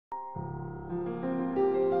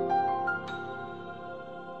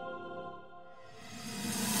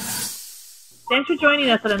Thanks for joining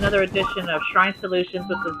us on another edition of Shrine Solutions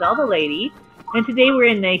with the Zelda Lady. And today we're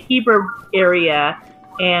in the Hebrew area,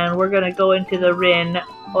 and we're going to go into the Rin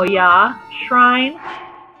Oyaa Shrine.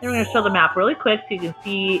 And we're going to show the map really quick so you can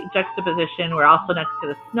see juxtaposition. We're also next to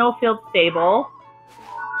the Snowfield Stable.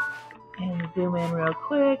 And zoom in real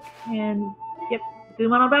quick, and yep,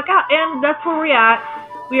 zoom on back out. And that's where we're at.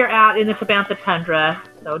 We are out in the Tabantha Tundra,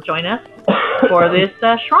 so join us for this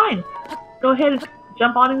shrine. Go ahead and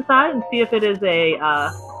jump on inside and see if it is a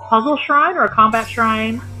puzzle shrine or a combat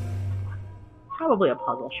shrine. Probably a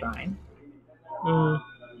puzzle shrine. Wow.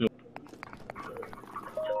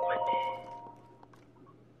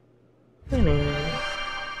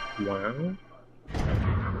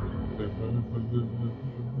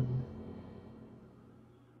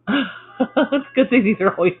 It's a good thing these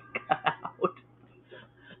are always cut out.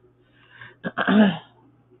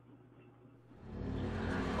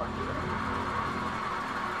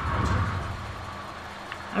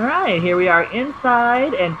 Alright, here we are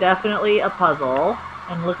inside, and definitely a puzzle.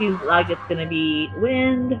 And looking like it's going to be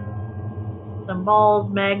wind, some balls,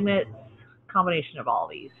 magnets, combination of all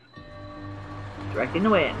these. Directing the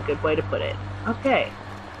wind, good way to put it. Okay,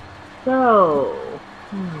 so,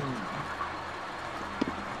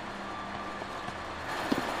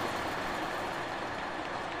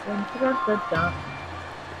 Dun, dun, dun, dun.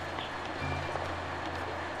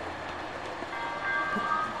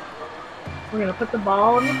 We're going to put the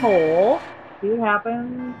ball in the hole, see what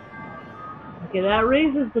happens. Okay, that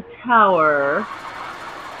raises the tower,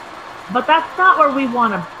 but that's not where we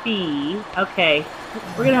want to be. Okay,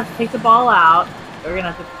 we're going to have to take the ball out. We're going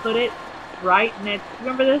to have to put it right next,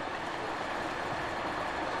 remember this?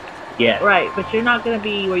 Yeah. Right, but you're not going to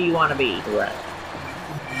be where you want to be. Right.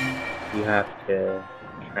 You have to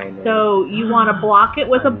kind of... So you want to block it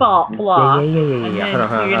with a block. Yeah. And then you're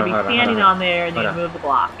going to be standing on there, and you're going to move the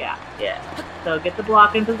block. Yeah. So get the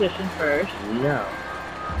block in position first. No.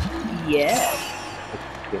 Yes.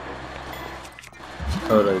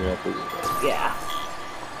 Totally nothing. Yeah.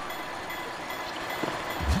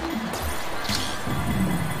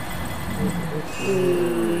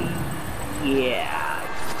 Yeah.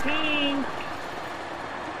 I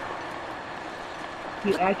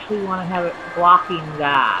think you actually want to have it blocking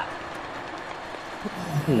that.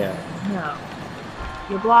 No. No.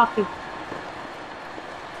 Your block is...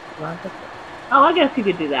 Oh, I guess you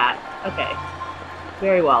could do that. Okay.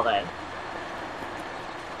 Very well then.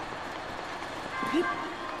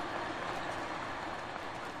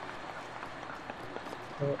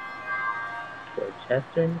 Or chest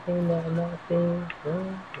or anything that I'm not seeing?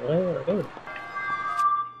 No.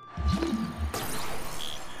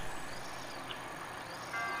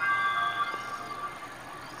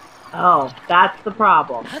 Oh, that's the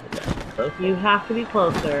problem. Okay. You have to be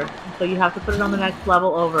closer, so you have to put it on the next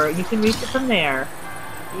level over. You can reach it from there.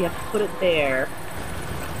 You have to put it there.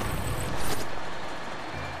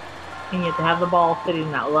 And you have to have the ball sitting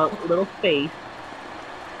in that little space.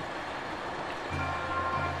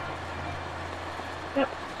 Yep,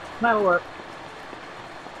 that'll work.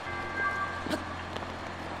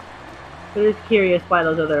 But it's curious why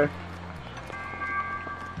those other...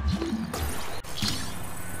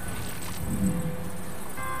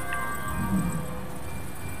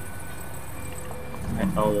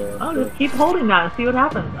 Oh, just keep holding that and see what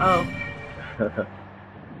happens. Oh.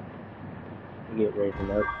 Get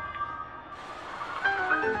raising up.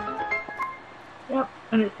 Yep,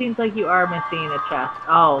 and it seems like you are missing a chest.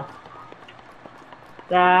 Oh.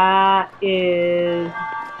 That is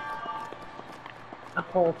a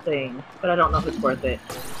whole thing, but I don't know if it's worth it.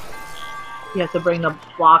 You have to bring the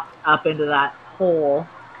block up into that hole.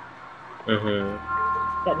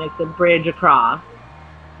 That makes a bridge across.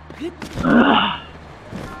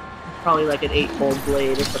 Probably like an 8-fold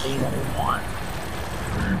blade or something you don't want.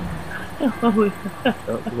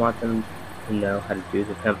 Don't you want them to know how to do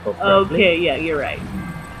the temple properly? Okay, yeah, you're right.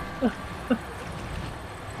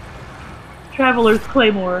 Traveler's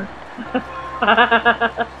Claymore.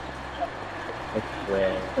 I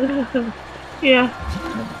swear. Yeah.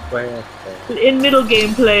 I swear. In middle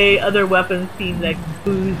gameplay, other weapons seem like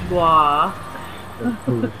bourgeois.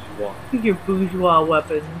 Bourgeois. Your bourgeois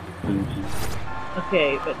weapons. Bougie.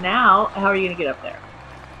 Okay, but now, how are you going to get up there?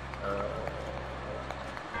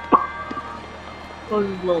 Well,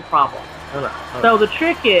 this is a little problem. So the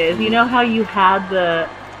trick is, you know how you had the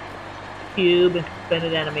cube and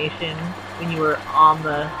suspended animation when you were on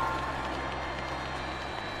the...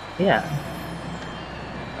 Yeah.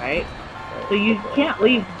 Right? So you can't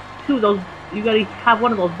leave two of those, you gotta have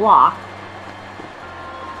one of those blocks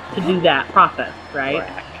to do that process, right?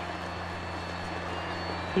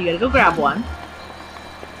 So you gotta go grab one.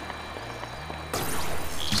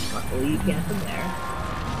 successfully. You can't from there.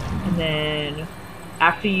 And then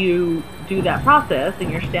after you do that process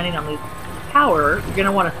and you're standing on this tower, you're going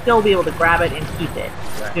to want to still be able to grab it and keep it.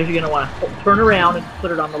 Right. Because you're going to want to turn around and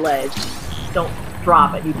put it on the ledge. Don't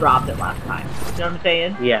drop it. You dropped it last time. You know what I'm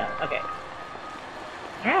saying? Yeah. Okay.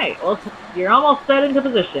 Alright, well, you're almost set into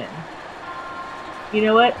position. You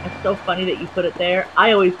know what? It's so funny that you put it there.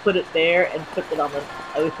 I always put it there and put it on the...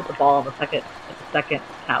 I always put the ball on the second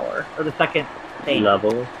tower. Or the second fan.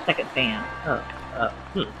 Level? Second fan. Oh.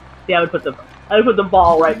 See, I would put the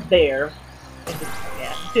ball right there. And just,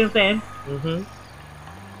 yeah. See what I'm saying? Mm-hmm.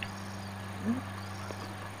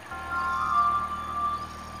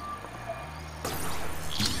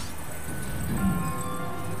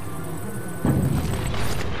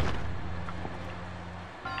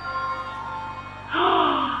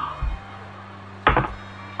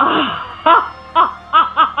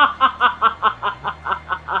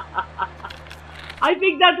 I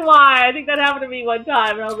think that's why. I think that happened to me one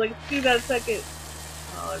time, and I was like, see that second.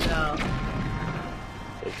 Oh no.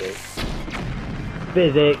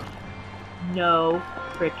 Physics. No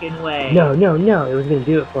frickin' way. No, it was gonna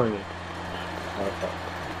do it for me. Okay.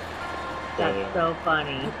 That's so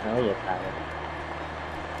funny. Oh, you're tired.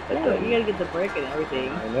 Yeah, but you gotta get the brick and everything.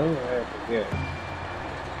 I know where it's good.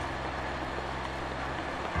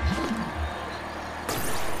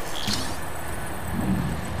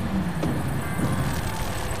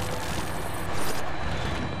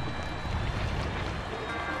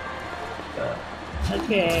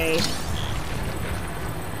 Okay.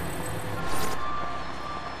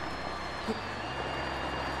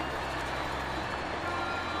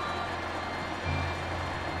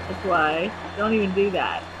 That's why. Don't even do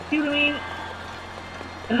that. See what I mean?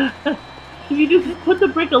 If you just put the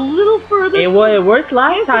brick a little further. It worked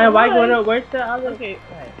last Yes, time. it Why was. gonna work the other? Okay,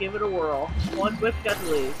 give it a whirl. One whip's got to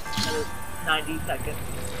leave. Another 90 seconds.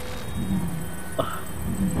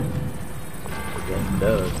 Yes,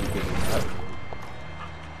 those.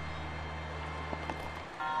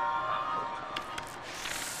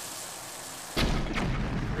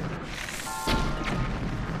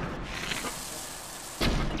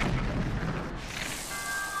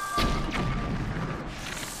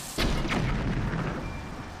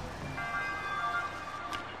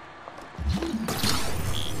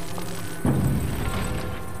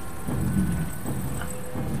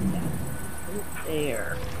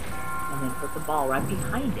 There. And then put the ball right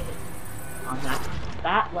behind it. On that.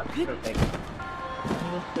 That looks perfect. And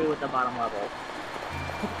you went through with the bottom level.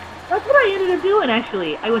 That's what I ended up doing,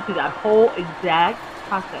 actually. I went through that whole exact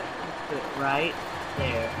process. Let's put it right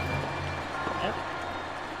there. Yep.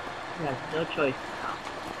 You have no choice now.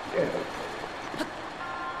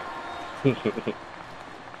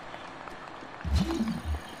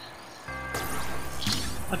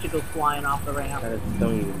 Watch it go flying off the ramp.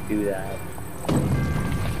 Don't even do that.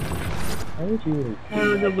 Why would you even do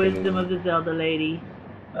Oh, the that wisdom to of the Zelda lady.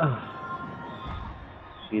 Oh.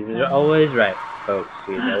 She's always right, folks.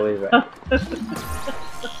 She's always right.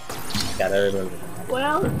 Gotta remember that.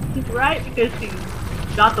 Well, she's right because she's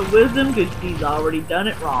got the wisdom because she's already done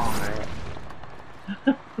it wrong.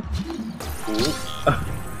 Can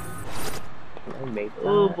I make that?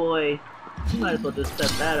 Oh boy. You might as well just set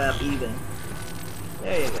that up even.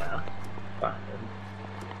 There you go. Fine.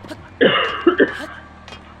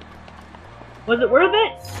 Was it worth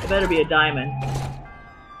it? It better be a diamond.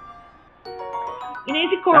 An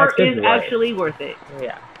ancient core is actually worth it.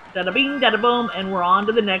 Yeah. Dada bing, dada boom, and we're on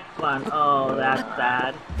to the next one. Oh, that's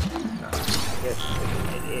sad. Yes.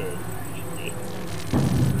 It is, actually.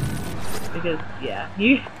 Because, yeah,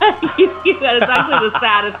 it's actually the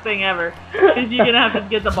saddest thing ever. Because you're gonna have to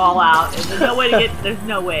get the ball out, and there's no way to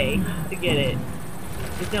get it.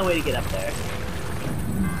 There's no way to get up there.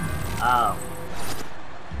 Oh.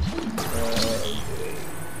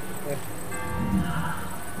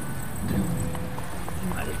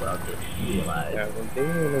 Might as well just realize. Yeah, we're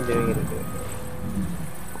doing it again.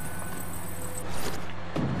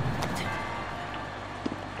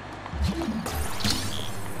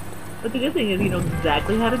 But the good thing is you know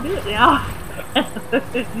exactly how to do it now.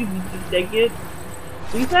 You can just take it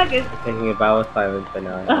 3 seconds. I'm thinking about silence, but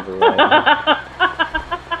now I have to run.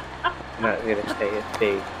 I'm not gonna say a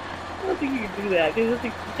thing. I don't think you can do that because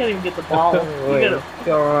you can't even get the ball. You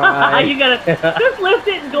gotta just lift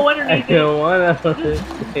it and go underneath it. I don't wanna lift it.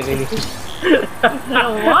 I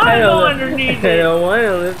don't wanna go underneath it. I don't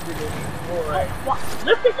wanna lift it anymore.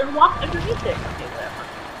 Lift it and walk underneath it. Okay, whatever.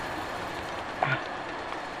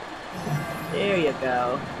 There you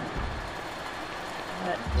go.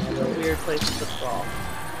 That's a weird place to fall.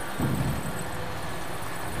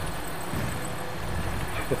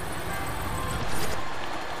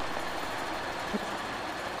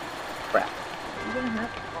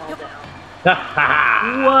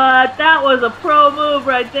 What? That was a pro move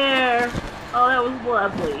right there. Oh, that was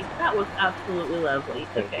lovely. That was absolutely lovely.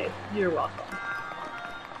 Okay, you're welcome.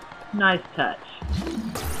 Nice touch.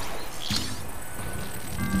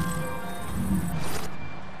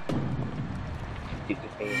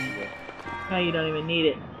 Now you don't even need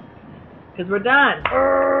it. Because we're done.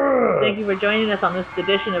 Thank you for joining us on this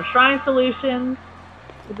edition of Shrine Solutions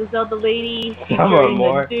with the Zelda Lady featuring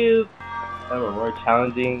the Duke. Some are more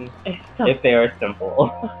challenging if they are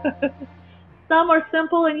simple. Some are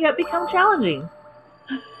simple and yet become challenging.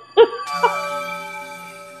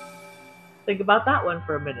 Think about that one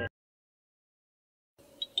for a minute.